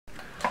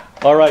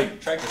All right.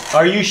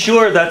 Are you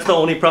sure that's the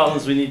only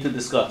problems we need to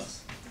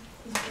discuss?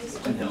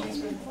 No.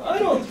 I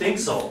don't think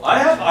so. I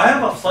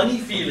have a funny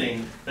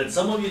feeling that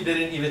some of you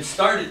didn't even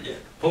start it yet.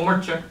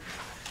 Homework check.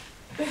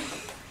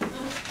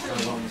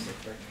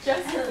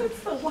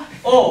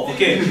 Oh,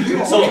 okay.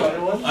 So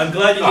I'm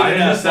glad you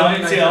didn't ask.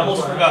 I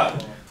almost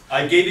forgot.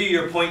 I gave you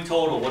your point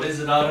total. What is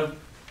it out of?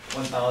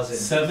 1,000.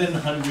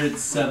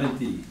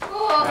 770.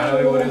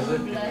 What is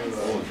it?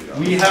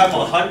 We have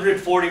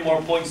 140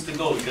 more points to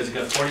go because you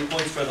got 40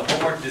 points for the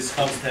homework. This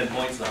comes 10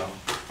 points now.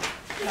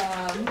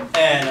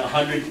 And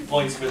 100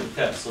 points for the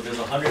test. So there's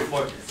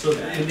 140. So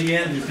in the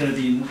end, there's going to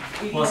be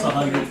plus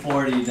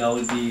 140. That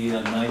would be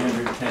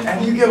 910.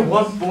 And you get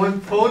 1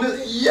 point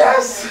bonus?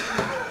 Yes!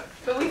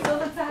 But we still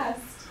have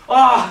passed.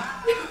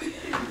 Ah!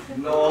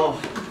 No.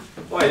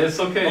 Wait, it's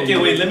okay. Okay,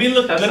 wait. Let me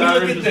look at this. Let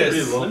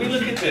Let me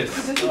look at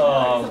this. It's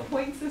a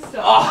point system.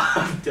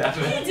 Oh, damn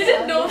You it.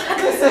 didn't know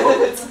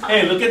that.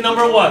 Hey, look at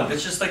number 1.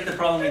 That's just like the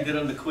problem we did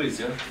on the quiz,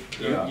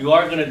 yeah? You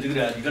are going to do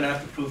that. You're going to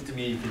have to prove to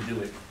me you can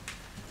do it.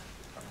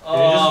 Can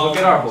you just look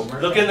at our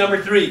homework? Look at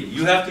number 3.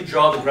 You have to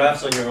draw the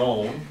graphs on your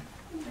own.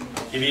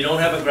 If you don't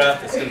have a graph,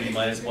 that's going to be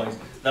minus points.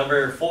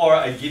 Number 4,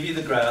 I give you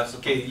the graphs.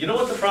 Okay, you know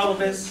what the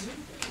problem is?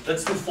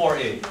 Let's do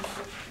 4A.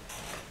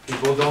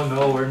 People don't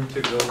know where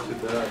to go to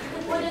that.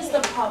 What is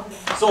the problem?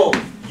 So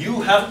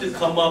you have to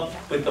come up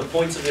with the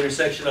points of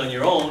intersection on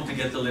your own to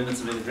get the limits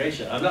of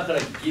integration. I'm not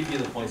going to give you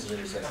the points of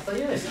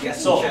intersection.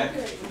 So,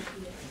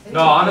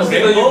 No, honestly,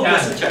 okay, you go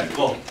guess a can. check.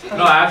 Go.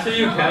 No, actually,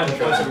 you can.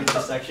 Points of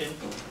intersection.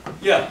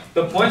 Yeah.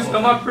 The points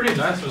come up pretty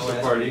nice,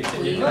 Mr. Party.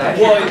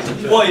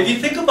 Well, if you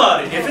think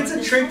about it, if it's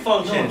a trig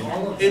function,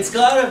 it's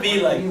got to be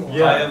like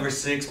pi over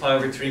 6, pi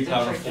over 3, pi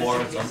over 4,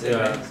 or something.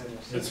 Yeah.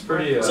 It's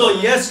pretty. So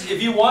yes,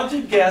 if you want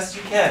to guess,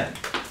 you can.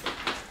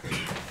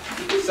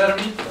 Set them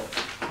equal.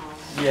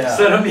 Yeah.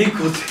 Set them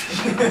equal.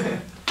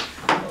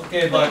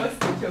 Okay, but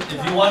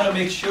if you want to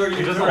make sure He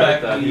you're doesn't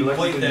correct, like that. He you likes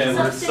equate to them.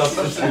 use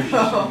substitution.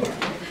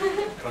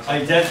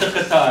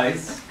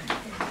 Identicatize.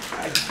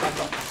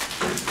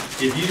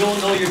 If you don't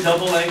know your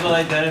double angle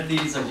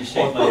identities, I just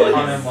shake my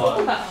head.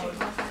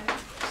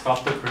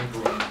 Stop the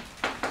crinkling.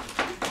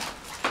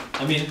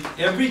 I mean,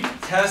 every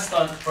test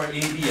for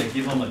AB, I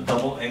give them a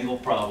double angle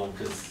problem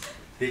because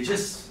they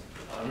just,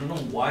 I don't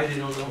know why they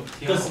don't know.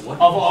 Because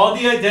of all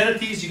the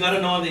identities you got to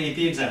know on the AP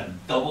exam,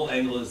 double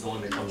angle is the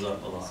one that comes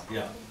up a lot.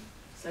 Yeah.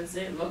 Since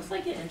it looks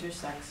like it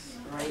intersects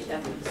right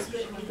at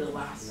the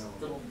last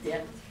little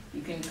dip,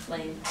 you can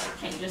claim,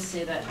 can't you just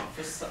say that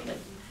for some, like,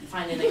 you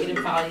find a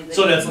negative value.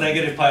 So that's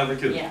negative pi over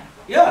 2.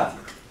 Yeah.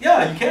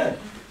 Yeah, you can.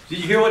 Did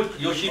you hear what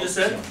Yoshida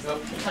said?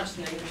 Touch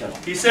the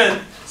negative. He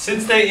said,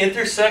 since they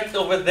intersect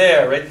over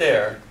there, right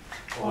there,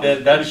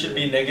 then that should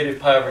be negative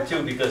pi over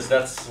 2 because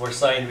that's where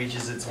sine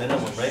reaches its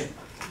minimum, right?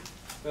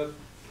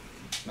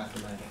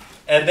 Mathematics.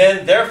 And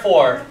then,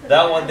 therefore,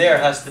 that one there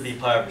has to be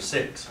pi over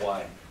 6.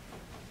 Why?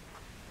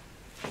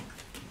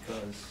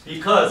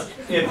 Because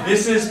if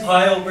this is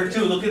pi over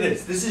 2, look at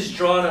this. This is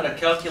drawn on a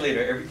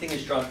calculator. Everything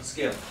is drawn to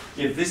scale.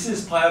 If this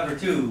is pi over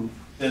 2,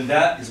 then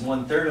that is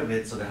 1/3 of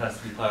it, so there has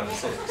to be pi over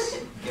 6.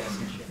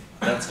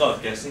 That's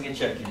called guessing and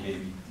checking,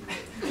 baby.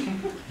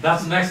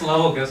 That's next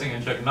level guessing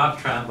and check, not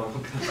tran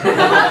level.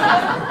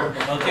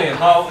 Okay,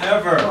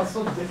 however,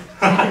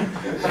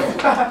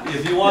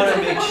 if you want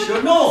to make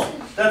sure, no,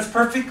 that's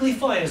perfectly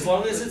fine as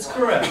long as it's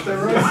correct. The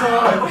right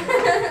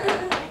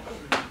side.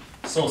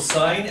 So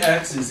sine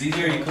x is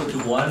either equal to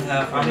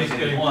 1/2 or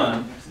negative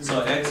 1.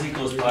 So x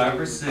equals pi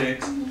over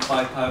 6,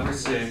 5 pi over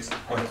 6,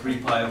 or 3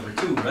 pi over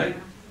 2, right?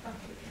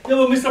 Yeah,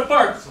 but Mr.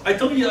 Park, I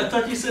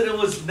thought you said it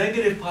was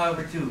negative pi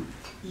over 2.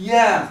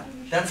 Yeah,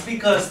 that's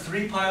because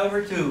 3 pi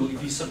over 2,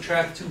 if you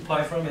subtract 2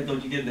 pi from it,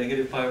 don't you get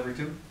negative pi over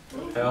 2?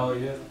 Hell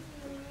yeah.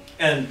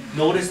 And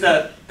notice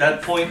that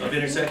that point of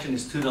intersection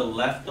is to the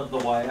left of the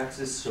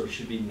y-axis, so it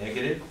should be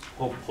negative.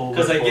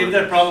 Because I gave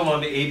that problem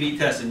on the AB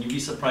test, and you'd be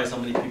surprised how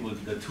many people,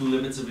 the two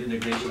limits of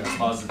integration are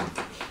positive.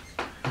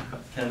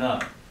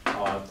 Cannot.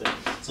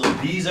 So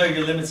these are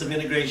your limits of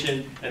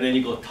integration, and then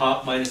you go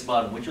top minus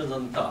bottom. Which one's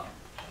on the top?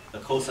 The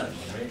cosine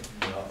one, right?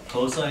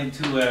 Cosine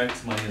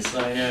 2x minus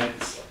sine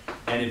x.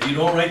 And if you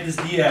don't write this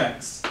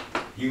dx,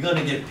 you're going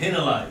to get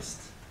penalized.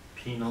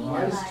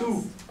 Penalized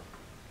too.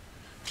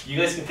 You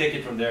guys can take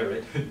it from there,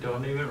 right?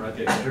 Don't even write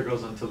it. It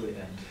goes until the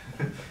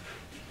end.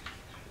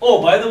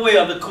 Oh, by the way,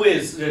 on the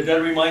quiz,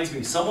 that reminds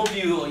me, some of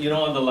you,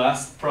 on the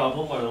last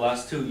problem or the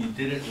last two, you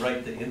didn't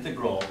write the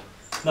integral.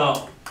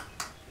 Now,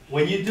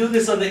 when you do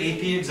this on the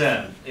AP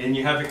exam and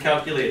you have your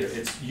calculator,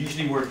 it's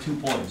usually worth 2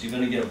 points. You're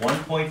going to get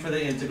 1 point for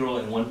the integral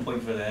and 1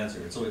 point for the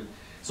answer.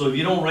 So if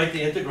you don't write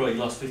the integral, you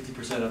lost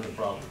 50% of the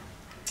problem.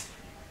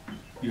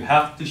 You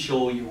have to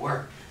show your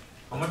work.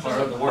 How much Part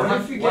of the is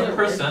work. what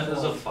percent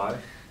is a 5?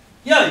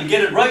 Yeah, you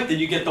get it right, then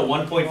you get the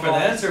 1 point for the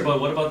answer, but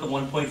what about the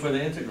 1 point for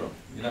the integral?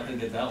 You're not going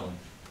to get that one.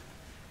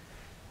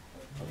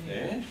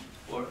 Okay.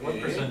 What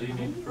percent do you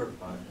need for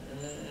 5?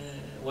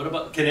 What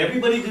about, can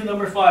everybody do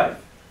number 5?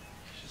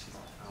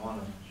 I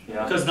want to.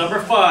 Yeah. Because number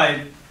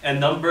 5 and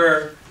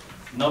number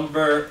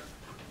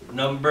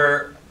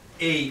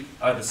 8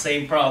 are the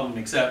same problem,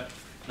 except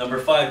number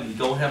 5, you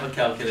don't have a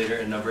calculator,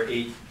 and number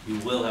 8, you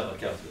will have a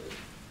calculator.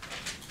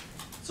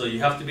 So you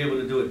have to be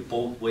able to do it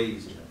both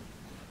ways, you know.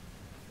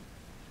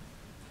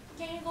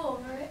 Can you go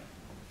over it?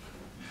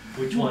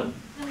 Which one?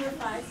 Number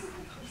 5.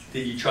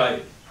 Did you try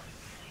it?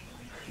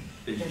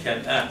 That you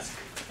can't ask.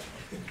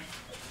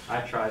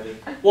 I tried it.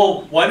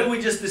 Well, why don't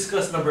we just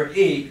discuss number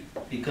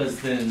 8, because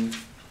then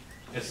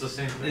It's the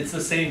same thing. it's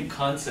the same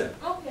concept,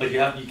 but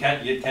Okay. you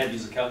can't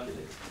use a calculator.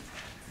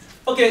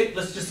 Okay,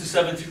 let's just do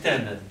 7 through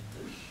 10 then.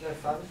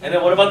 And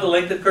then what about the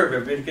length of curve?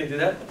 Everybody can do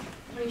that?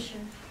 Are you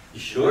sure? You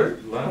sure?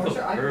 Length of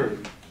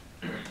curve.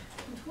 I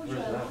told you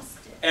Where's I that? lost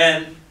it.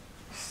 And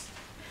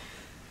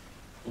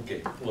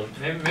okay, well,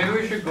 Maybe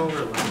we should go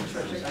over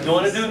length. you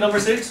want to do number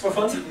 6 for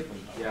fun?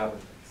 Yeah.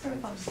 For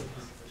fun.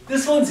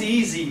 This one's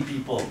easy,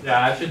 people. Yeah,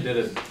 I actually did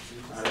it.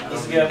 I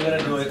Let's don't get, I'm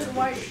gonna do it.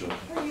 Why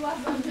are you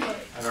asking me?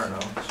 I don't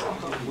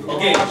know.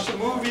 Okay, Watch the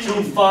movie.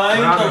 to find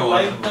We're not the gonna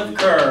watch length the of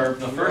movie. curve,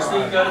 the first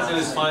thing you gotta do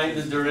is find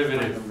the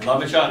derivative.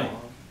 Lamachani.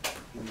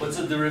 What's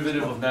the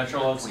derivative of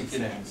natural log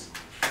secant x?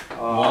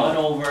 1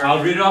 over.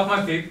 I'll read it off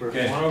my paper.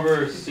 Okay. 1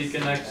 over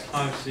secant x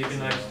times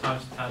secant x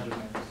times tangent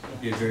x.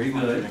 Okay, very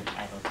good.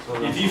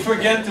 So If you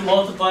forget to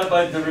multiply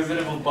by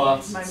derivative of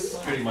box, it's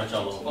pretty much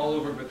all over. All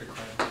over but the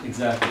crown.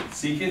 Exactly.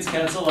 Secants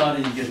cancel out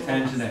and you get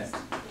tangent x.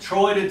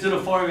 Throw it into the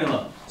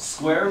formula.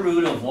 Square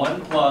root of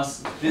 1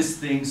 plus this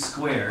thing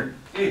squared.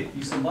 Hey,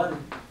 use some butter.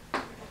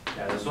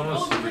 yeah, this one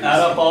was super Add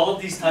up easy. all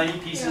of these tiny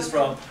pieces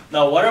from,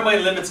 now what are my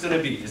limits gonna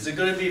be? Is it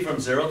gonna be from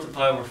 0 to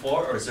pi over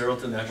 4 or 0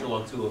 to natural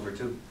log 2 over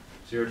 2?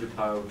 0 to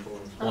pi over 4.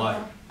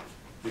 Why?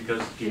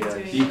 Because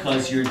dx.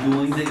 Because you're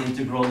doing the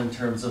integral in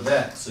terms of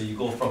x, so you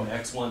go from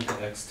x1 to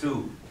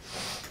x2.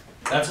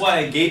 That's why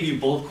I gave you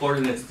both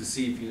coordinates to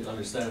see if you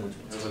understand which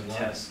one's There's a going on.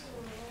 test.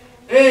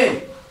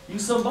 Hey,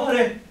 use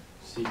somebody.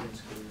 Secant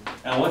squared.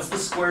 And what's the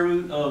square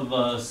root of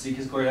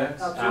secant squared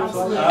x?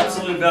 Absolute.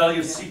 Absolute value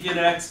of secant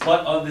x,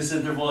 but on this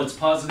interval it's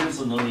positive,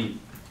 so no need.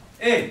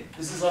 Hey,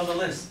 this is on the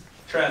list.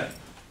 Try it.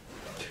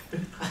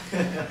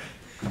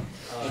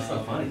 That's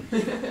not funny.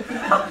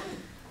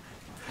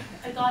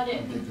 I got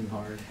it.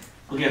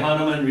 Okay,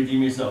 Hanuman,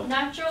 redeem yourself.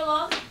 Natural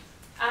log,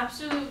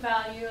 absolute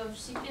value of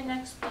secant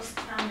x plus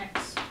tan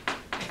x.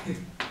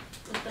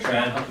 With the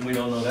Tran, how come we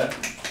don't know that?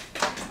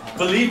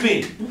 Believe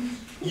me,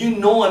 you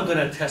know I'm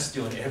gonna test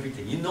you on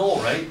everything. You know,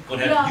 right?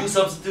 Gonna have Yeah. U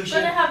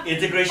substitution, Gonna have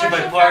integration by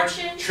partial parts,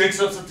 fraction. trig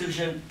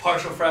substitution,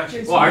 partial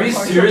fractions. Well, are you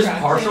Partial serious?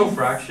 fractions. Partial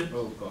fraction?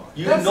 Oh god.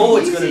 You That's know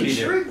it's gonna easy, be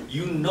there. trig.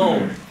 You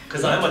know,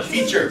 because I'm a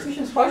teacher.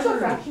 Partial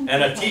fractions.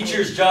 And a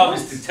teacher's job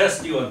is to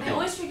test you on I things.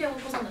 always forget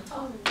what goes on the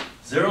top.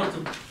 0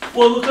 to,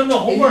 well, look on the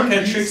homework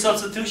had trig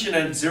substitution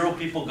and 0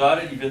 people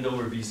got it even though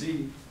we're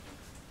VC.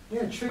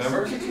 Yeah, trig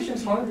Remember?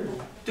 substitution's harder.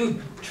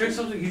 Dude, trick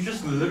something, you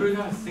just literally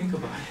gotta think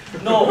about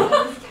it.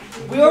 No,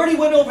 we already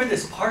went over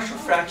this. Partial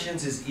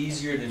fractions is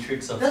easier than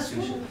trig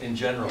substitution in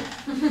general.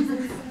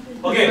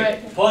 Okay,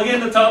 Right. plug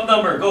in the top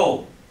number,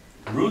 go.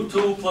 Root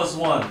 2 plus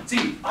 1.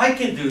 See, I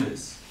can do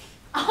this.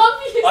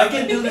 Obviously. I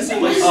can do this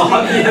in my sleep.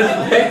 Obviously.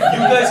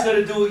 You guys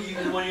gotta do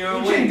it when you're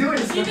You can awake. do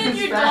it. Even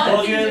your fast. dog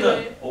Plug can in do the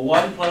it.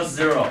 1 plus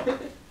 0.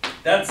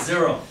 That's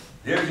 0.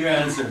 There's your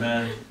answer,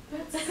 man.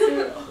 That's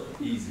zero.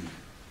 Easy.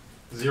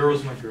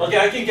 Zero's my girl. Okay,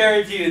 I can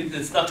guarantee you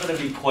it's not gonna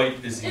be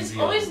quite this It's easy.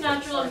 always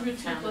natural of root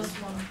 2 plus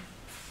 1.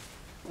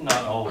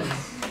 Not always.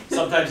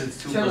 Sometimes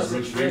it's 2 Tell plus us a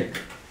root 3. trick.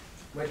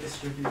 What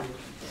distributed?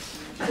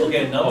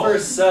 Okay, number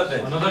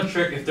 7. Another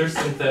trick, if they're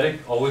synthetic,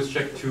 always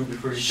check 2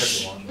 before you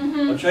check 1.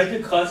 Mm-hmm. I'm trying to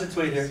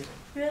concentrate here.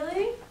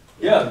 Really?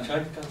 Yeah, I'm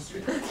trying to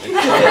concentrate.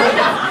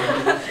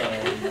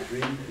 Cosine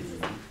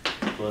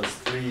 3t plus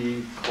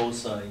 3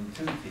 cosine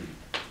 2t.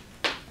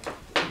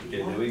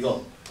 Okay, there we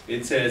go.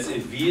 It says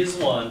if v is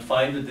 1,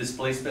 find the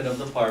displacement of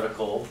the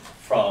particle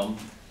from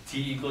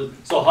t equals.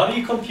 So how do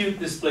you compute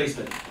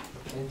displacement?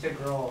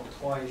 Integral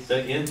twice.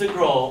 The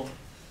integral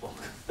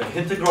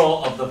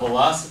of the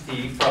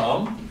velocity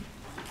from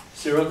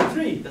 0 to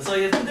 3. That's all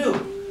you have to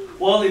do.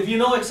 Well, if you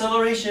know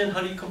acceleration,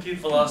 how do you compute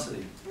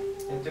velocity?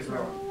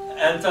 Integral.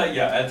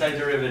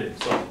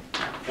 Antiderivative. So,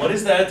 what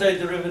is the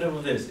antiderivative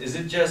of this? Is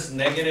it just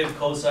negative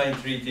cosine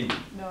 3t?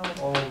 No.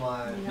 Oh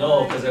my.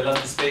 No, because I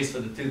left the space for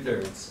the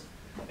 2/3.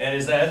 And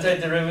is the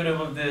antiderivative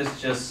of this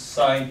just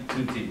sine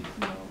 2t?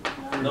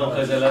 No. No,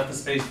 because I left the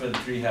space for the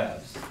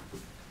 3/2.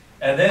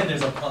 And then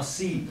there's a plus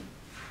c.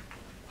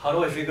 How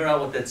do I figure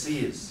out what that c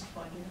is?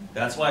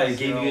 That's why I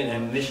gave you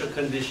an initial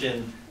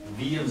condition,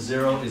 v of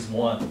 0 is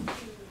 1.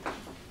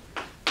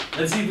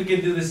 Let's see if we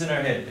can do this in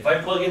our head. If I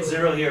plug in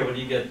 0 here, what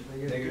do you get?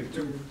 Negative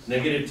 2.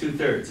 Negative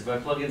 2/3. If I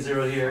plug in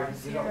 0 here,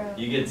 Zero.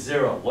 you get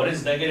 0. What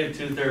is negative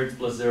 2/3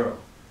 plus 0?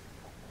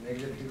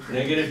 Negative 2.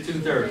 Negative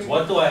 2/3.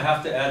 What do I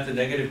have to add to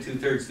negative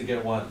 2/3 to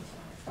get 1?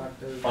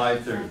 Factor.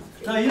 5/3.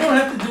 No, you don't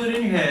have to do it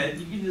in your head.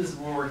 You can just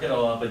work it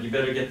all out, but you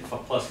better get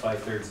plus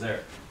 5/3 there.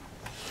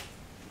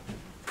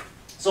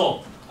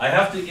 So, I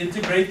have to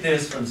integrate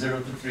this from 0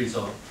 to 3.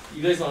 So,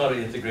 you guys know how to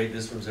integrate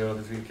this from 0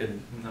 to 3?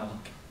 Can No.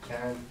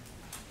 Can.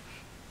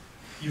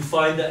 you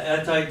find the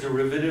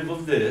antiderivative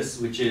of this,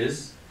 which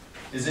is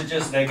Is it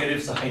just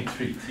negative sine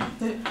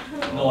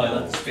 3t? No, I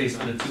left the space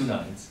for the 2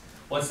 9s.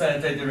 What's the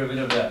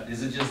antiderivative of that?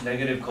 Is it just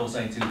negative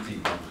cosine 2t?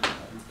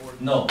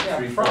 No,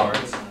 3/4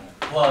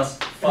 plus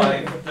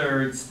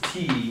 5/3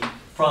 t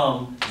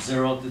from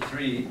 0 to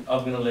 3.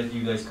 I'm gonna let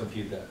you guys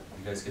compute that.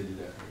 You guys can do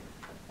that.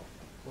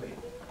 Wait.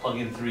 Plug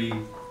in 3,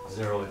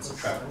 0, and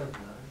subtract.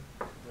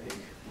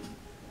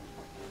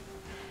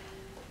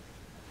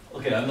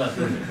 Okay, I'm not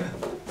doing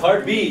it.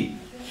 Part B.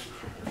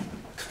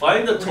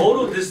 Find the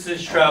total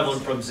distance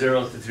traveled from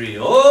 0 to 3.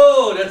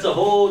 Oh, that's a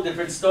whole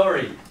different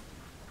story.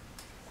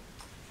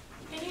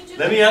 Can you do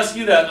Let me ask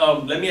you that.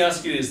 Let me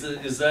ask you: is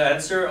the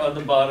answer on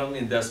the bottom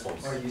in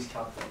decimals? Or use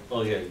calculator.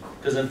 Okay,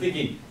 because I'm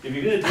thinking if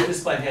you're gonna do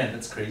this by hand,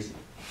 that's crazy.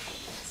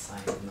 Sine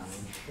 9.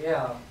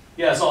 Yeah.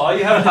 Yeah, so all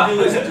you have to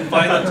do is to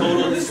find the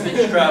total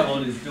distance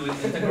traveled is do an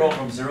integral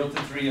from 0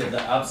 to 3 of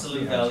the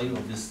absolute value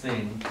of this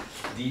thing,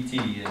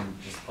 dt, and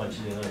just punch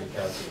it in on your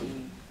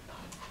calculator.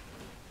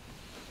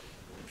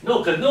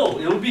 No,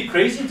 it would be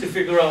crazy to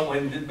figure out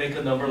when to make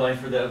a number line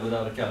for that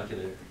without a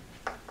calculator.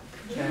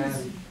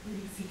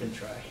 You can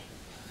try.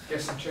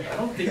 Guess and check. I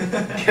don't think.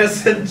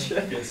 Guess and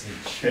check. Guess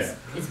and check.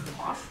 It's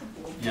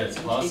possible. Yeah, it's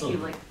It would take you possible.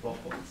 like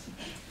bubbles.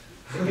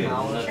 Okay,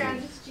 Now well,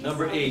 let's-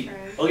 Number 8.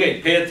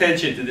 Okay, pay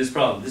attention to this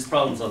problem. This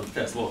problem's on the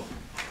test. Look,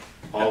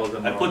 All of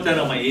them. I put that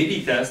on my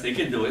AB test. They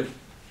can do it.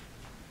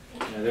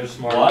 Yeah, they're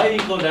smart. Y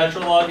equal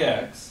natural log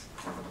x.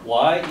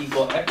 Y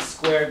equal x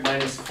squared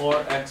minus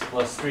 4x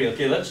plus 3.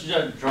 Okay, let's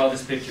draw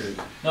this picture.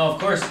 Now, of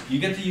course, you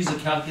get to use a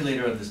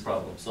calculator on this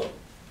problem. So,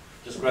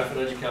 just graph it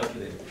on your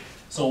calculator.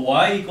 So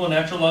y equal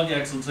natural log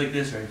x looks like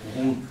this, right?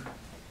 Boom.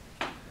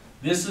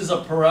 This is a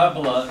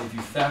parabola. If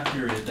you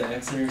factor it, the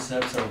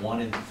x-intercepts are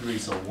 1 and 3.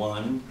 So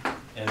 1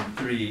 and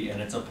 3,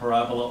 and it's a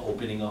parabola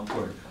opening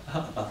upward.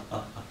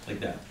 Like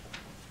that.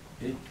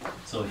 Okay?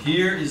 So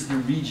here is the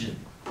region.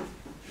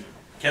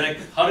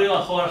 How do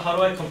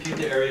I compute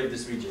the area of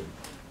this region?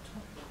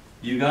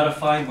 You gotta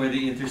find where they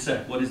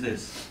intersect. What is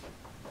this?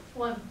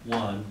 1,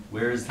 1.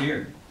 Where is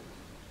here?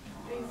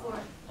 3, 4,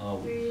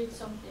 Oh, 3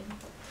 something.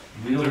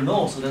 we don't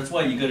know, so that's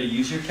why you gotta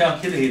use your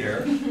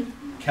calculator,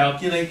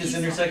 calculate this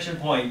intersection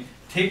point,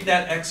 take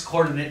that x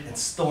coordinate and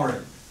store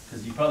it,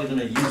 because you're probably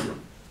gonna use it.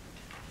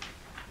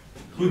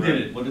 Who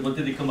did it? What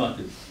did it come out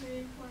to?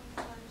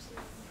 3.50.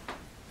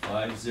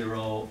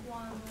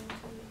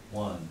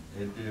 501.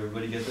 Did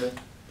everybody get that?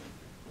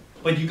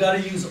 But you gotta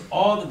use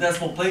all the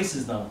decimal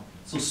places now,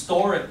 so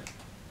store it.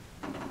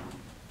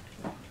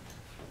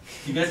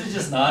 You guys are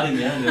just nodding,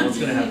 yeah, and then what's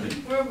gonna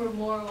happen? We're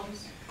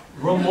morals.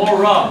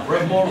 Remora.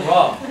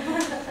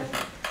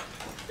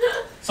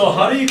 So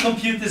how do you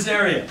compute this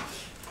area?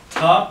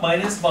 Top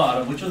minus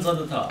bottom, which one's on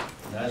the top?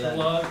 Natural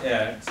log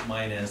x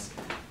minus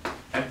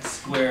x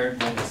squared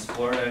minus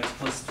 4x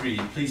plus 3.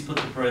 Please put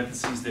the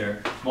parentheses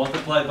there.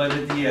 Multiply by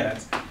the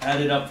dx.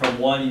 Add it up from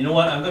 1. You know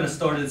what? I'm going to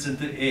store this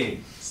into a.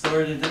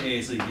 Store it into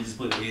a, so you can just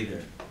put a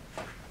there.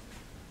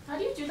 How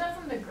do you do that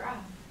from the graph?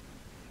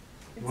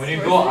 When you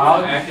go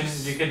out, you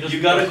can just.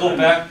 You got to go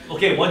back.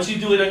 Okay, once you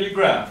do it on your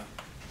graph,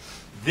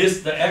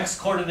 the x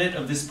coordinate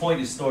of this point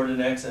is stored in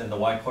x, and the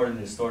y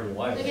coordinate is stored in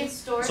y. Like it's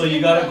stored So you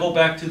in gotta the- go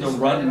back to the Just run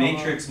write it all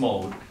matrix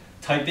mode,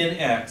 type in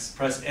x,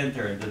 press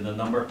enter, and then the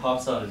number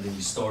pops out, and then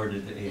you store it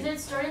into Is a. it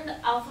stored in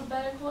the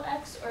alphabetical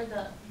x or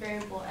the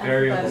variable x?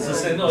 Variable. It's the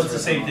same, no, it's the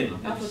same thing.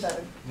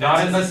 Alphabetical.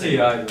 Not in the CI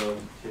though.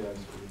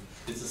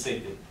 It's the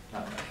same thing.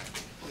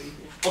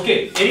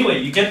 Okay, anyway,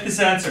 you get this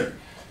answer.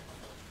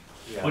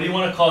 What do you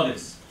wanna call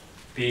this?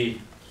 B.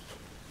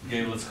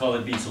 Okay, let's call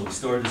it B, so we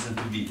store this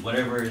into B,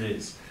 whatever it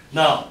is.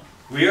 Now,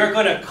 we are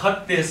gonna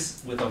cut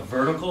this with a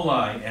vertical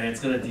line, and it's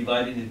gonna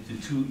divide it into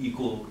 2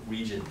 equal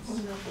regions.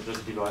 We'll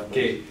just divide.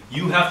 Okay,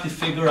 you have to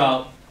figure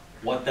out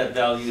what that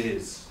value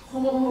is.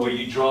 Where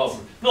you draw.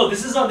 No,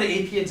 this is on the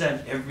AP exam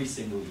every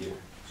single year.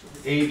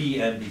 A, B,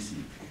 and B, C.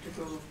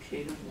 Integral of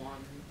k to 1.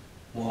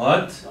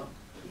 What?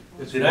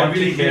 It's Did I 1 to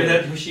really hear K.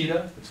 that,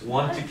 Yoshida? It's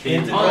 1 to K.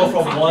 Integral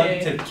from 1 1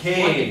 to to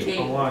K. K.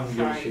 From 1,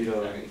 Sorry.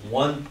 Yoshida.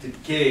 1 to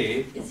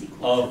K Is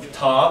equal of to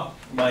top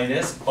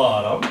minus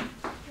bottom. is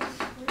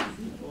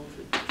equal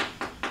to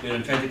We're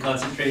gonna try to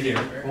concentrate here.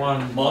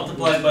 1.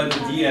 Multiplied by the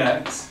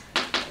dx.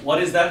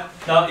 What is that?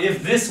 Now,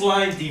 if this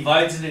line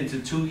divides it into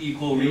 2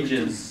 equal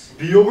regions,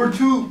 B over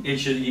 2. it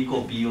should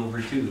equal B over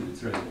 2.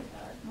 That's right.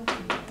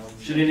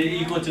 Shouldn't it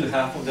equal to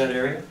half of that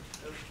area?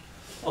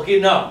 Okay,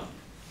 now,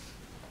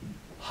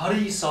 how do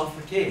you solve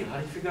for k? How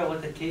do you figure out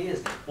what the k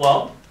is?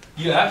 Well,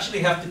 you actually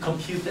have to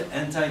compute the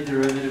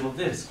antiderivative of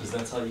this, because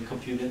that's how you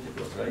compute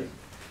integrals, right?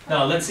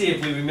 Now, let's see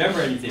if we remember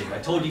anything. I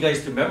told you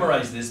guys to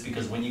memorize this,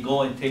 because when you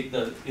go and take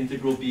the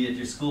integral b at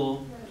your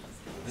school,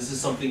 this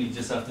is something you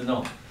just have to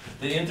know.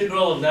 The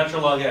integral of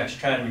natural log x,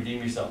 try and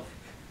redeem yourself.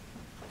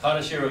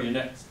 Kanashiro, you're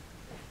next.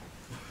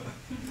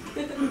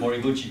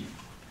 Moriguchi.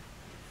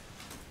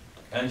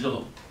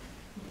 Angelo.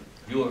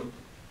 You're.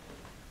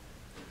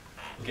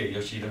 Okay,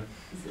 Yoshida.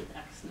 is it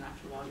x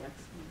natural log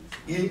x?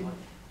 Yeah.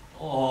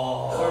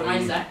 Oh. Or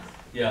minus x?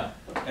 Yeah,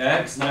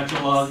 x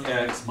natural log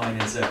x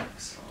minus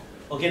x.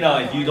 Okay, now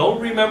if you don't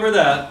remember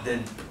that,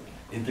 then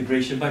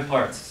integration by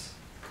parts.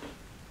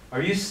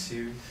 Are you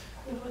serious?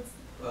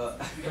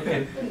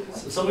 Okay,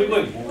 so somebody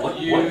wait, what?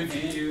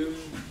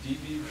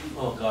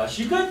 Oh gosh,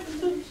 you got,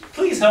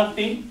 please help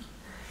me.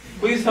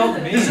 Please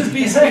help me. This is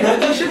BC,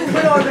 right? You should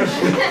put on the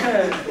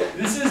sheet.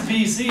 This is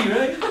BC,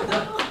 right?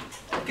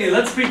 Okay,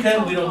 let's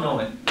pretend we don't know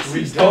it.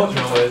 We don't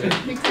know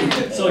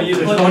it. So you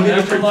There's put no an need to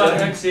natural log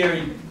pretend. x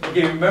here.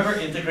 Okay, remember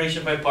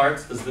integration by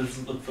parts? Does this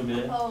look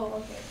familiar? Oh,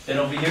 okay. Then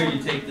over here,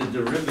 you take the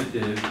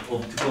derivative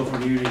of, to go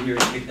from here to here,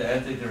 you take the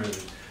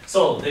antiderivative.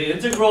 So the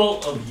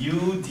integral of u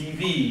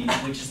dv,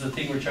 which is the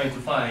thing we're trying to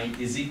find,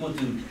 is equal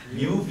to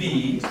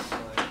uv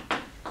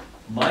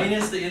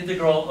minus the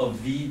integral of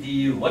v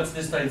du. What's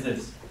this times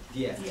this?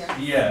 Yeah.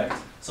 dx.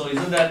 So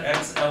isn't that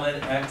x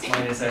ln x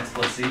minus x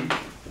plus c?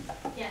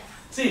 Yes.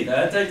 See, the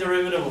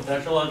antiderivative of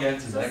natural log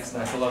x is x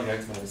natural log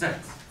x minus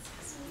x.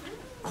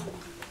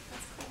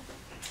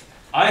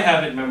 I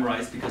have it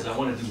memorized because I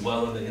want to do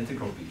well on the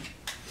integral bee.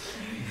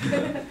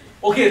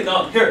 Okay,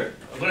 now here,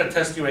 I'm going to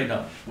test you right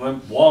now.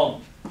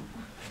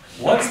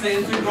 What's the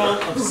integral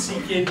of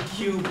secant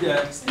cubed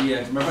x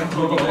dx? Remember I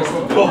told you guys to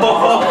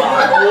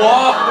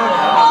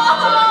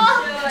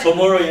do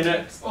tomorrow you're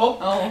next.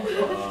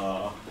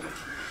 Oh.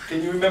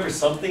 Can you remember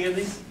something at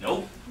least?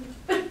 Nope.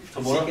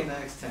 Tomorrow? Secant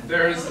x 10.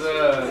 There's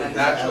the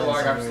natural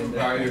log absolute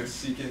value of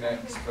secant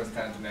x plus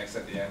tangent x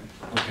at the end.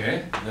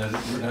 Okay,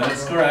 that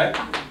is correct.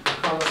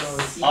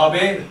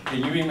 Abe, can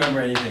you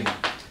remember anything?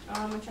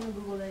 I'm trying to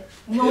Google it.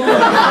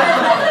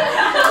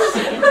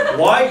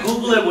 Why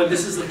Google it when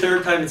this is the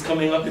third time it's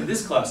coming up in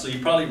this class? So you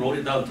probably wrote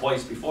it down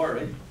twice before,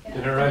 right?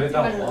 Didn't write it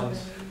down once.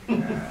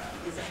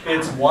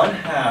 It's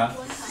 1/2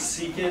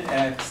 secant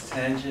x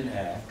tangent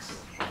x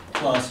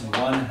plus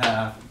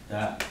 1/2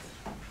 that.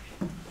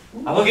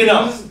 Look it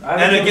up.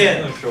 And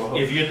again,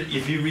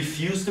 if you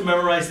refuse to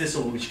memorize this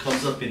one, which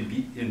comes up in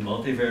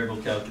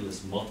multivariable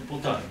calculus multiple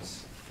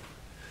times,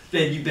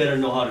 then you better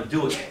know how to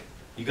do it.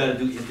 You got to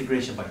do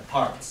integration by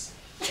parts.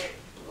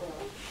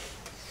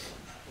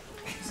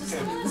 This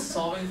is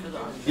solving for the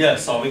unknown. Yeah,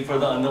 solving for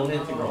the unknown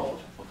integral.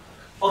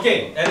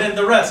 Okay, and then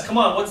the rest. Come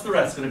on, what's the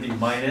rest going to be?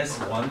 Minus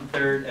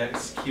 1/3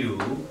 x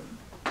cubed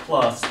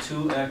plus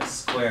 2x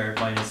squared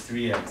minus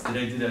 3x. Did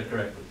I do that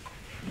correctly?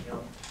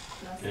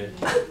 Okay.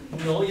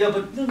 No, yeah,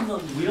 but no,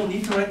 we don't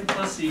need to write the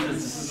plus c because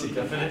this is a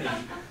definite.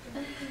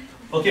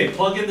 Okay,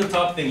 plug in the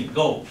top thingy.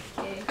 Go.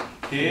 Okay.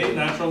 K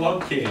natural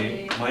log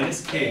k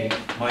minus k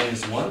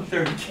minus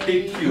 1/3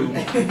 k cubed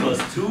plus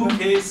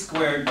 2k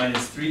squared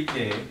minus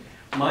 3k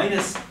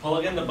minus,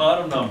 plug in the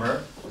bottom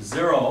number,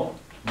 0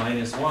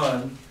 minus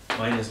 1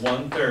 minus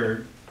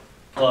 1/3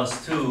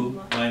 plus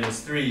 2 minus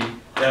 3.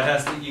 That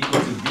has to equal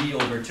to b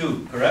over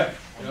 2, correct?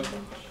 Yep.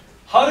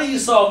 How do you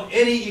solve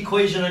any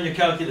equation on your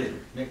calculator?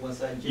 Make one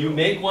side 0. You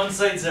make one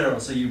side 0,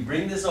 so you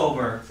bring this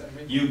over,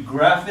 you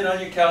graph it on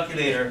your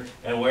calculator,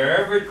 and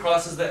wherever it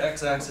crosses the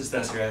x-axis,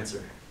 that's your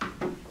answer.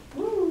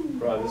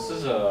 Bro, this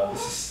is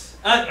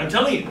I'm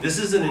telling you, this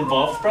is an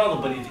involved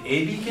problem, but if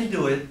AB can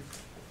do it,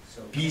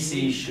 So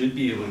BC should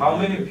be able to How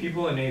do many it.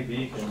 people in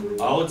AB can do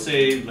it? I would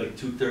say like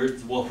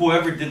 2/3, well,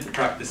 whoever did the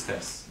practice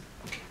test,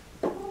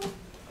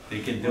 they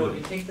can do we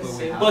it. take the But we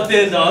same. have But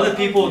then the other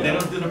people, they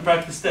don't do the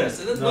practice test.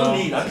 There's no No.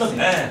 need, I'm the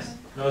man.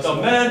 No, it's The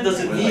not. man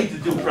doesn't need to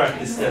do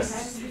practice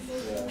tests.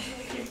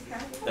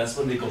 That's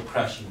when they go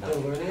crashing down.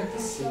 learning at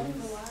the same.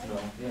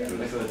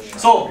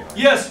 So,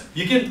 yes,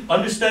 you can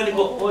understand it,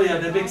 go, oh yeah,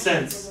 that makes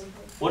sense.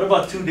 What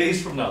about 2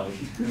 days from now?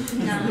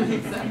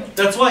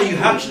 That's why you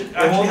actually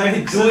have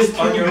to do it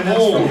on your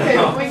own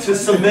to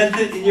cement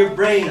it in your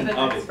brain.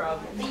 Abe.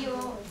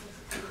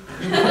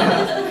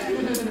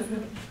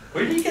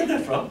 Where did you get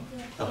that from?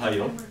 The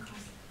Hayo?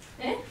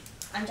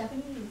 I'm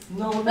Japanese.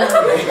 No,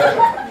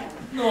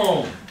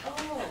 no.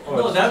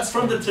 No, that's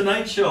from the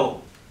Tonight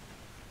Show.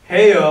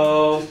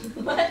 Heyo.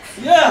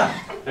 Yeah.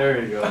 There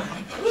you go.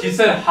 She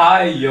said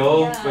hi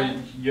yo,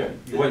 Yeah.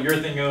 but what you're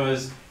thinking of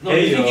is No,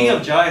 hey you're thinking yo.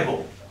 of Jaiho.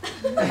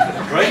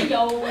 Right?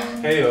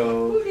 Heyo.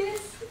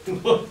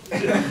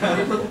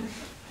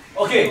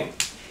 Okay.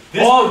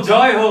 This Oh,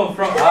 Jaiho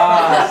from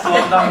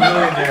Slumdog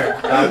Millionaire.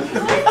 Gotcha.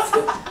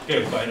 Okay,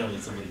 finally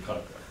somebody caught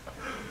it.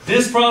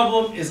 This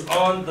problem is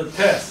on the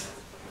test.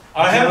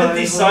 I haven't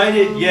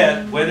decided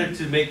yet whether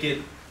to make it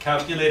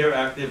calculator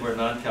active or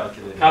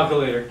non-calculator.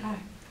 Calculator.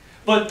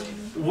 But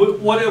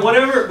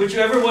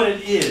whichever one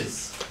it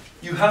is,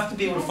 you have to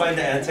be able to find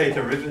the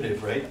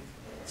antiderivative, right?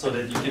 So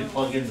that you can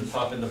plug in the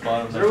top and the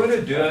bottom. Is there a way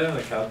to do that in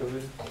the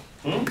calculator?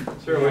 Hmm?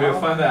 Is there a way to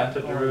find the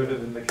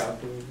antiderivative in the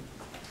calculator?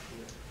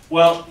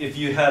 Well, if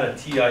you had a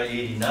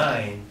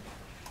TI-89,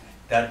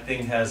 that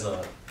thing has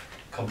a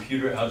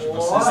computer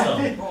algebra system.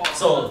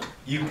 So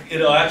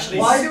it'll actually.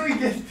 Why do we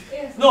get?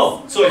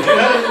 No, so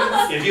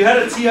if you had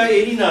a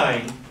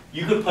TI-89,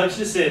 you could punch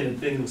this in and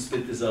thing will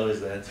spit this out as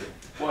the answer.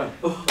 What?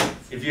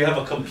 If you have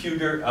a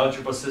computer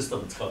algebra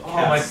system, it's called Oh,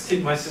 CAS.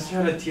 my sister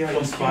had a TI Computer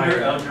Inspire.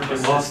 algebra I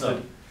lost system.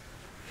 it.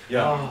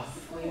 Yeah. Oh.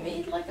 We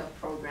made like a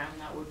program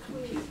that would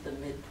compute the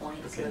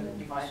midpoints and then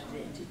divided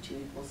it into 2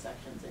 equal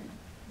sections and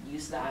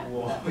use that.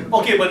 Whoa.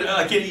 Okay, but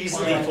I can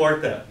easily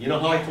thwart that. You know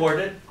how I thwart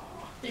it?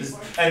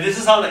 And this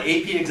is how the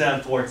AP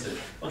exam thwarts it.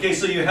 Okay,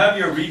 so you have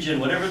your region,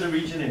 whatever the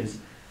region is.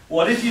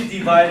 What if you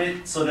divide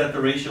it so that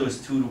the ratio is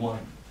 2 to 1?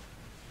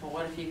 Well,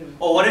 what if you can,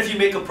 Or what if you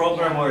make a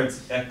program where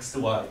it's X to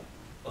Y?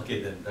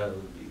 Okay, then that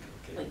would be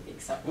okay. like,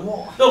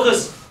 acceptable? No,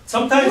 because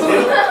sometimes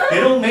they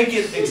don't make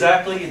it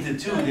exactly into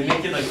 2. They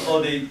make it like,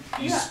 oh,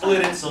 you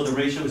split it so the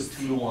ratio is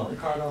 2 to 1.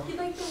 Ricardo.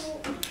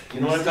 You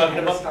know what I'm talking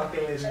about?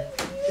 Calculator.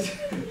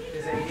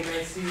 Is anything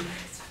I see?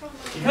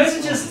 You guys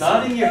are just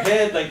nodding your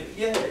head like,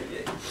 yeah,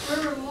 yeah.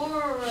 For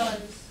more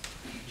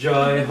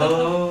Joy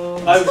ho.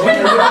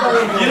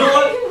 You know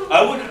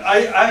what?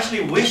 I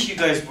actually wish you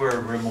guys were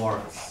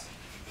remoras.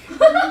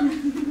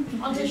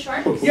 on the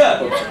shark.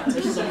 Yeah. Yeah,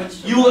 there's so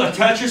much. You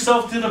attach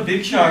yourself to the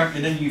big shark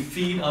and then you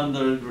feed on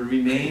the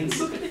remains.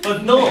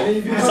 But no,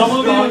 some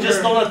of you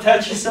just don't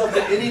attach yourself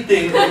to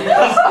anything. And you're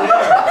just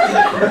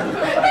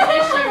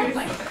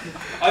there.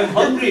 I'm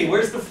hungry.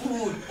 Where's the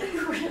food?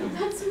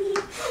 That's me.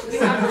 We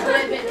have to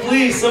live it.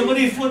 Please,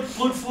 somebody put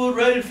food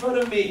right in front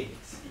of me.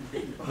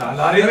 Nah,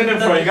 not even in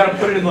front, you gotta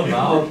put it in the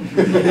mouth.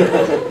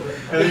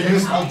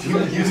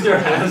 And use your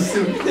hands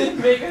to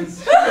make it.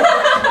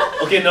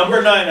 Okay,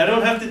 number 9. I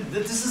don't have to.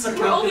 This is a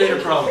calculator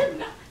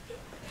problem.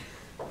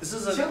 This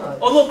is a.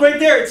 Oh, look right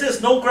there. It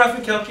says no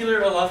graphic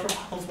calculator allowed for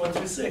problems 1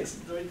 through 6.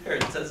 It's right there.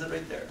 It says it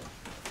right there.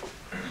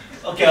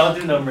 Okay, I'll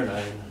do number 9.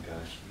 Oh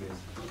gosh, you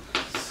guys.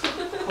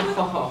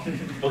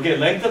 Okay,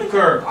 length of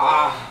curve.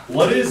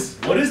 What is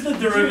the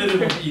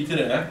derivative of e to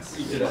the x?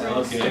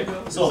 Okay,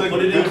 so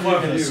put it in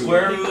formula.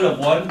 Square root of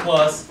 1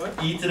 plus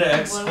e to the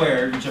x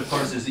squared, which of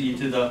course is e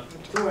to the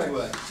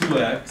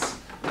 2x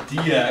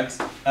dx.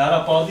 Add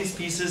up all these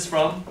pieces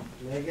from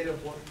 -1.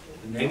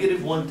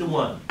 -1 to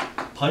 1.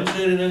 Punch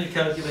it in the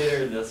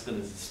calculator, and that's going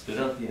to spit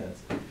out the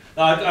answer.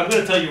 Now, I'm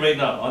going to tell you right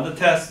now, on the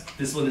test,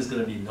 this one is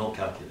going to be no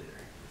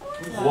calculator.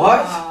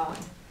 What?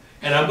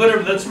 And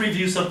let's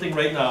review something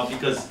right now,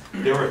 because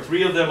there were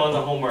 3 of them on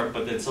the homework,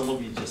 but then some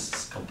of you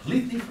just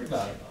completely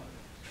forgot about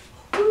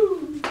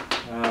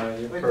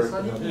You're Wait,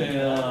 perfect. it's not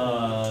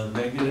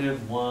it.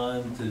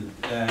 -1 to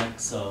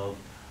x of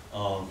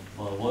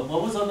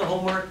what was on the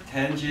homework?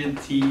 Tangent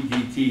t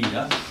dt,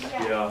 yeah?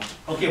 Yeah.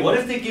 Okay, what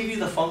if they give you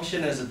the function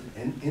as an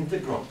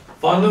integral?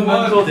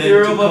 Fundamental Then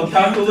theorem to of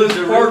compute calculus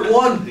the part derivative-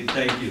 1.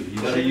 Thank you. You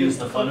gotta use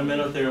the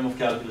fundamental theorem of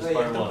calculus Wait, you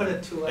part have to put 1.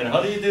 a 2 And how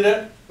do you do that?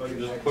 Put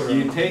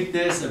You it take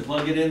this and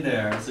plug it in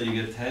there, so you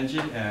get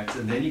tangent x,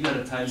 and then you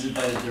gotta times it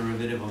by the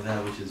derivative of that,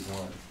 which is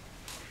 1.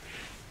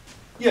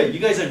 Yeah, you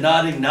guys are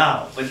nodding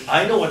now, but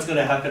I know what's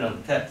gonna happen on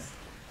the test.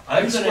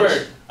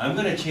 I'm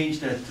gonna change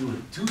that to a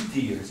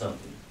 2t or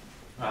something.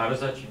 How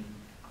does that change?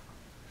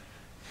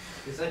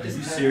 Is that Are just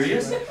you times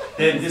serious? 2x?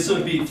 Then this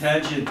would be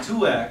tangent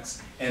 2x,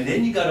 and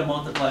then you gotta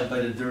multiply it by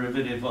the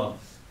derivative of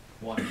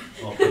 1.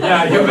 Oh.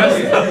 Yeah, you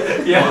messed up.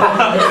 Yeah,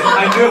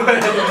 I knew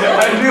it.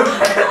 I knew it.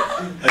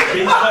 I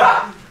changed my,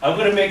 I'm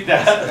gonna make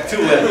that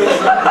 2x.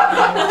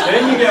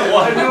 Then you get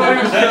 1. I knew what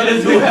he was trying to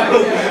do.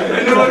 I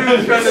knew what he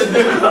was trying to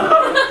do.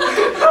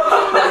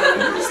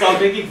 Stop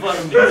making fun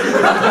of me.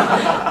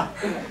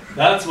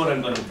 That's what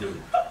I'm gonna do.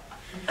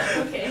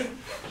 Okay.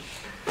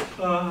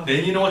 Then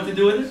you know what to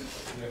do with it?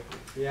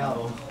 Yeah.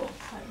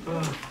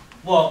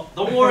 Well,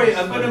 don't worry,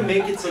 I'm gonna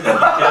make it so that you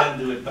can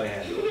do it by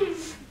hand.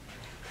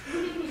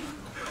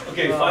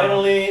 Okay,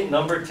 finally,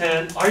 number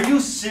 10. Are you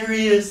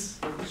serious?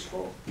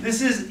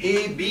 This is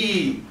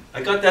AB.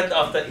 I got that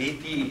off the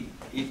AB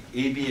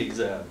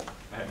exam.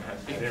 I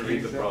didn't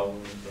read the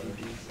problem.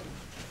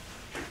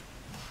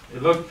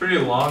 It looked pretty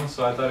long,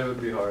 so I thought it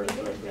would be hard.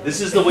 This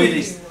is the way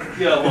they,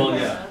 yeah, well,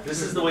 yeah. This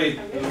is the way,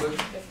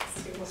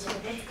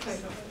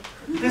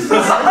 this is,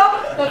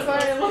 That's why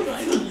I look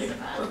like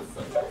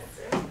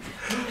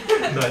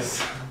Nice.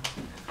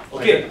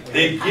 okay,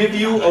 they give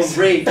you a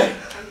rate.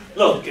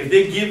 Look, if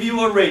they give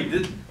you a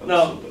rate,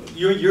 now,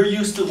 you're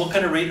used to, what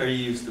kind of rate are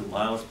you used to?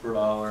 Miles per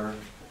hour?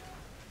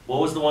 What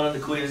was the one on the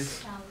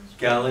quiz?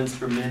 Gallons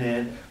per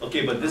minute.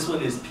 Okay, but this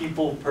one is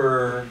people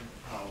per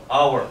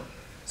hour.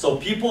 So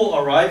people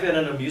arrive at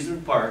an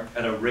amusement park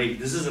at a rate.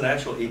 This is an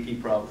actual AP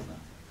problem.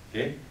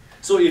 Okay?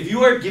 So if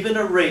you are given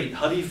a rate,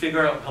 how do you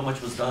figure out how much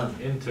was done?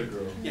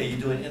 Integral. Yeah, you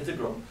do an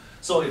integral.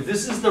 So if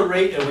this is the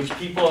rate at which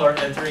people are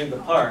entering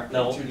the park,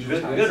 now we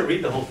gotta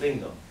read the whole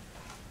thing though.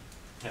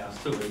 Yeah,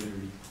 it's too late to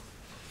read.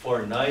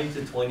 For 9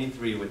 to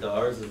 23 with the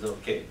hours is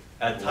okay.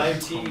 At time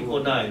t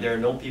equal 9, there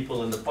are no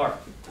people in the park.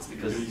 It's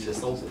because it's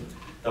just open.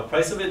 The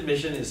price of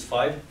admission is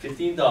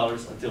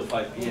 $15 until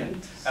 5 p.m.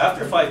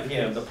 After 5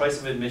 p.m., the price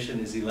of admission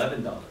is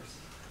 $11.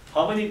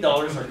 How many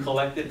dollars are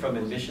collected from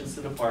admissions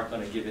to the park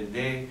on a given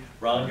day?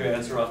 Round your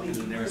answer off to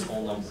the nearest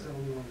whole number.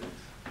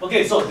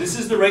 Okay, so this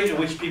is the rate at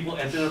which people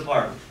enter the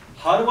park.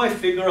 How do I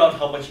figure out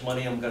how much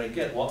money I'm gonna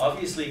get? Well,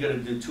 obviously you're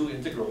gonna do 2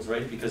 integrals,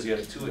 right? Because you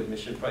have 2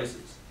 admission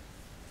prices.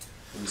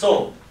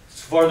 So,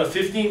 for the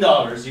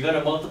 $15, you're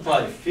gonna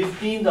multiply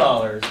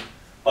 $15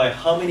 by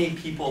how many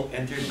people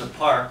entered the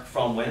park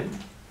from when?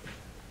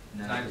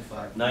 9 to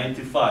 5. 9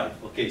 to 5.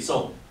 Okay,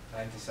 so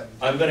 9 to 7.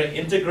 I'm gonna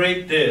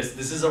integrate this.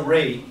 This is a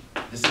rate.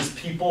 This is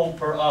people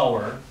per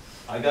hour.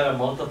 I gotta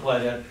multiply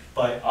that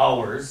by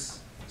hours.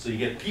 So you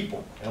get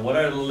people. And what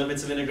are the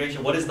limits of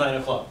integration? What is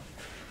 9 o'clock?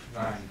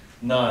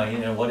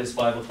 9, and what is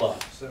 5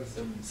 o'clock?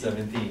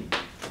 17.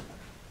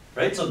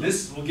 Right, so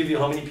this will give you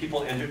how many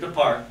people entered the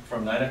park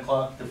from 9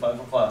 o'clock to 5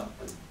 o'clock,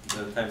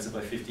 times it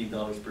by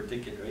 $15 per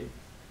ticket, right,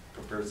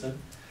 per person.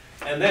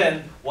 And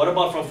then, what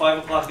about from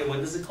 5 o'clock and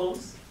when does it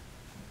close?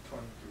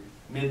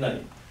 23.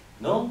 Midnight.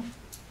 No?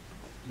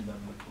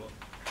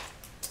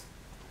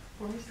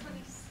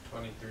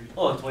 23.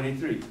 Oh,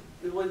 23.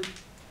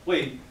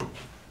 Wait,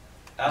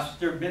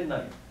 after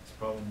midnight. It's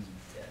probably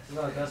yes.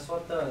 No, that's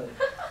what the.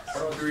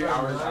 so it's 3 from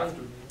hours 9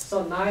 after.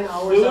 So 9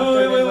 hours Wait,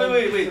 after wait,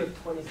 midnight wait. to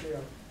 23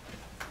 hours.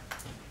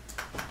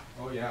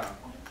 Oh yeah.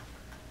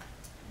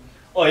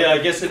 Oh yeah, I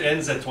guess it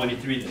ends at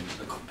 23 then.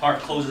 The park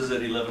closes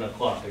at 11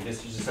 o'clock. I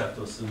guess you just have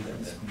to assume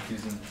that then.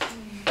 Confusing.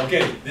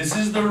 Okay, this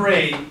is the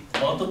rate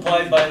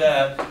multiplied by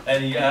that,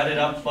 and you add it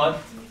up, what?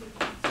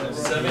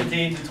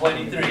 17 to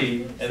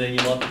 23, and then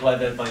you multiply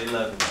that by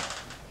 11.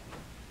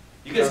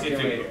 You guys can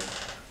figure it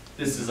out.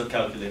 This is a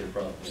calculator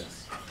problem,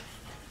 yes.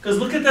 Because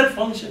look at that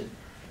function.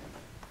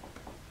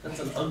 That's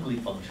an ugly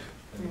function.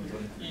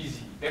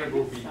 Easy. Better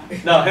go B.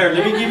 Now here,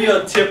 let me give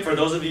you a tip for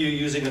those of you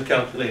using a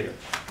calculator.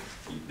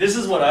 This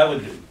is what I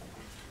would do.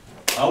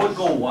 I would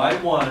go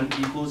y1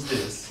 equals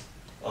this,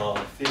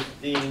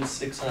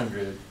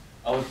 15,600.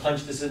 I would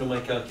punch this into my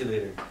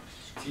calculator.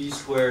 T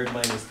squared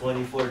minus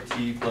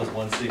 24t plus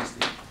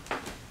 160.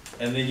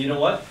 And then you know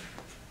what?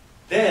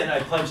 Then I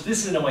punch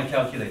this into my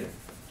calculator.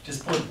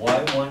 Just put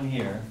y1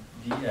 here,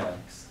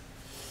 dx,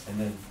 and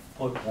then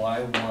put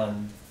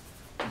y1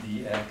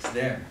 dx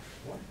there.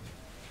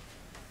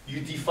 You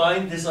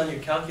define this on your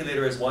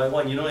calculator as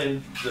y1. You know,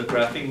 in the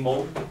graphing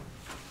mode,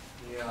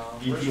 Yeah.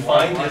 you Where's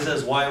define Y1? this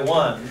as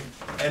y1,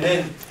 and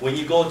then when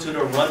you go to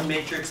the run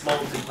matrix mode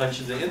to punch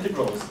in the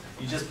integrals,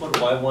 you just put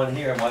y1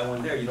 here and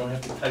y1 there. You don't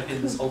have to type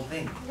in this whole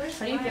thing.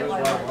 How do you get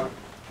Where's Y1? Y1?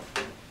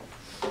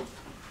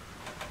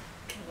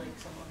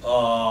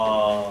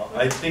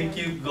 I think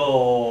you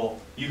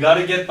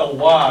gotta get the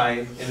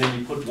y, and then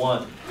you put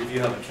 1 if you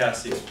have a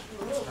Casio.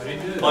 How do you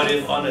do But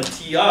if on a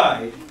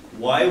TI,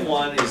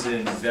 y1 is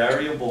in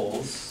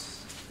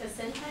variables. The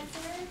syntax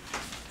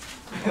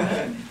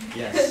error?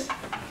 Yes.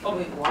 Oh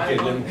wait, why?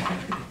 Okay, let me,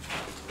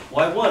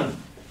 y1,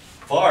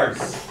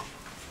 bars.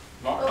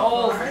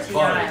 Oh, for TI,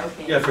 Bars.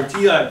 okay. Yeah, for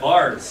TI,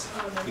 bars.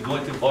 You go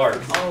into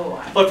bars.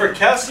 Oh, But for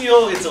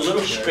Casio, it's a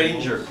little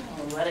stranger.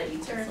 I'll let it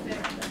eat some random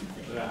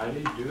thing. How do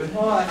you do it?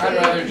 Oh, I I'd think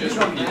rather it's just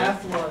the repeat it.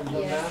 math one, the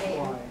Yeah, math same.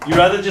 one. You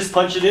rather just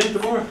punch it in,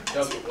 Tamora?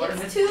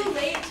 It's too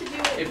late to do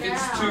it If now.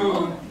 it's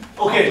too.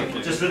 Okay,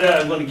 just for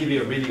that, I'm gonna give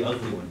you a really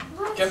ugly one.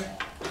 What? Can-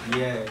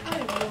 Yeah. I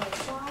don't know, like,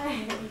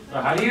 why?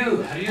 How do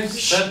you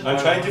set? I'm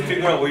trying to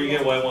figure out where you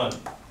get y1.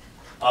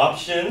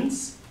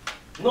 Options.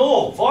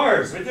 No,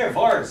 vars, right there,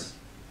 vars.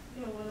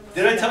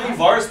 Did I tell you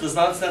vars does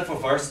not stand for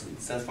varsity,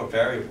 it stands for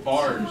variable.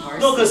 Bars.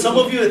 No, because some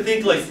of you would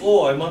think like,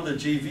 oh, I'm on the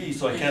JV,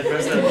 so I can't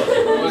press that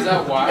button. Was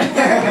that Y?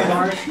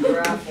 Marsh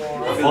graph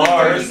one.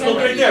 Vars, look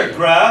right there,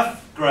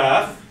 graph,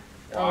 y,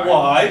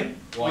 Y.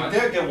 right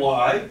there, get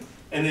y,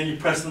 and then you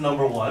press the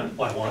number 1,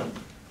 y1.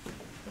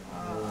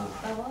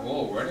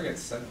 Whoa, where did I get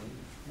 7?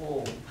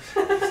 Whoa.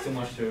 It's too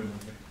much to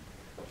remember.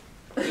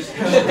 Just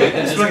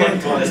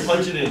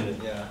punch it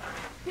in. Yeah.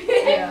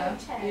 Yeah.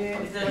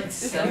 Is there like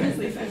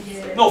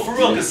 7? No, for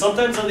real, because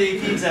sometimes on the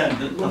AP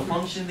exam, the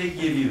function they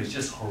give you is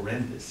just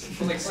horrendous. It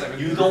was like 7.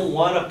 You don't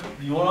want to,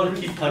 you want to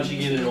keep punching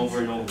in it over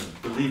and over,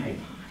 believe me.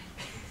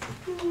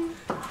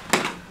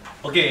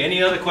 Okay,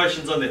 any other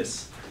questions on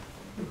this?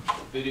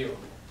 Video.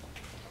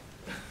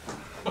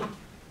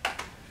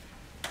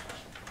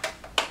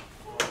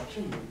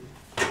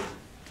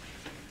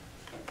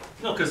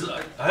 No, because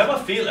I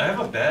have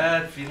a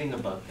bad feeling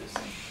about this. I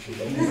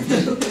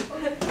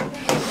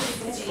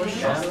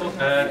have a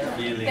bad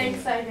feeling.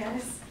 Thanks, I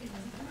guess.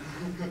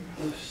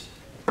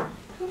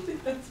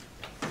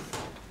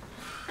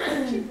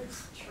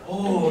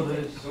 Oh,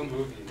 there's. No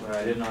movie.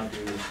 I did not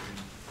do this.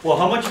 Well,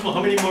 how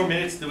many more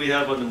minutes do we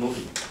have on the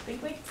movie?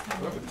 Think like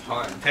We have a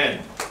ton.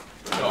 10.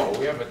 No,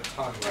 we have a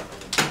ton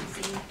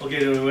left.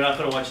 Okay, then we're not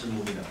gonna watch the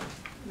movie now.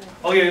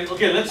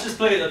 Okay, let's just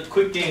play a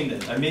quick game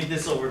then. I made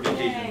this over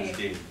vacation, this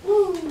game.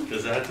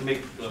 Because I had to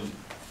make, you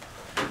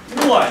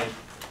know why?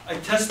 I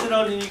tested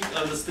on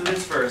the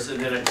students first, and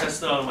then I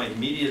tested on my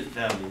immediate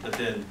family, but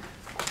then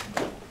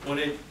when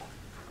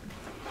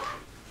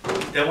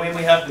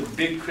we have the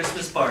big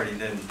Christmas party,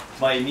 then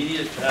my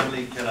immediate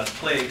family cannot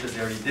play because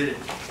they already did it.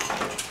 You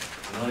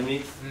know what I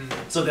mean?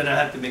 So then I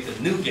had to make a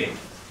new game.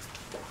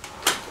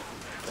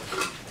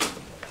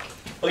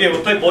 Okay,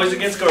 we'll play boys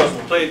against girls.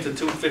 We'll play it to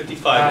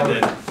 2:55, and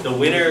then the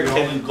winner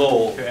can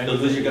go. The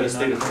loser gotta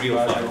stay to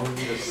 3:05.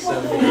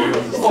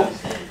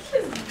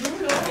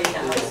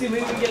 See,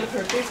 maybe we get a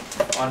perfect.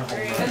 On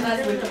And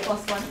that's with the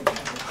 +1.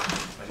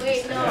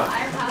 Wait, no, I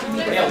have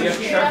to. Yeah, we have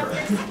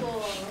Trevor.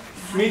 School.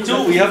 Me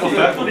too. We have a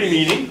faculty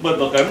meeting, but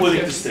look, I'm willing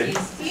to stay. Do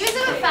you guys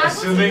have a faculty?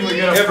 Assuming we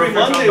get a Every perfect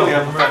Monday on we the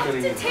have a homework.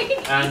 faculty To meeting. take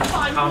an And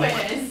econ how many?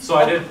 quiz. So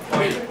I did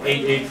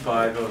 0.885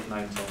 out of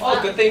 9. Oh,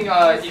 good thing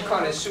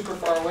econ is super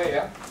far away,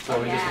 yeah? So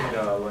we just need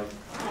like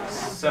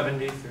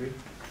 73.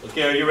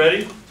 Okay, are you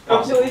ready?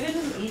 Oh, so it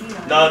is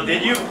 89. Now,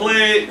 did we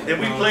play,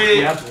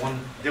 We have one.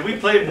 did we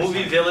play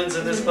movie villains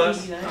in this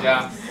class?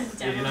 Yeah.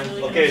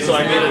 Definitely. Okay, so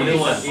I made a new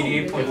one.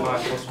 88.5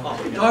 plus 1.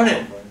 Oh, darn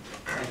it.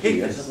 I hate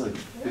this.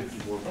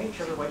 Hey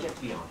Trevor, why'd you have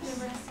to be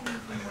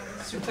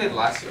honest? So we played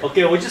last year.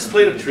 Okay, we just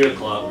played a trio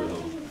club.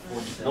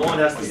 No one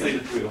has to stay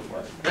the trio.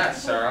 Yeah,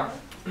 Sarah.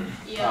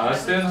 Yeah.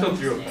 Stay until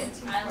 3 o'clock.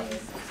 I like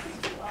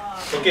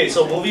this. Okay,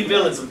 so movie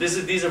villains.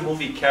 These are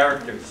movie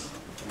characters.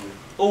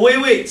 Oh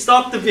wait,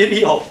 stop the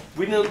video.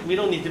 We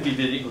don't need to be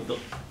video.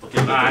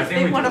 Okay. Nah, I think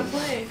They we wanna do.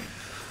 play.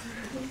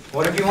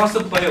 What if he wants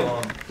to play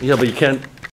along? Yeah, but you can't.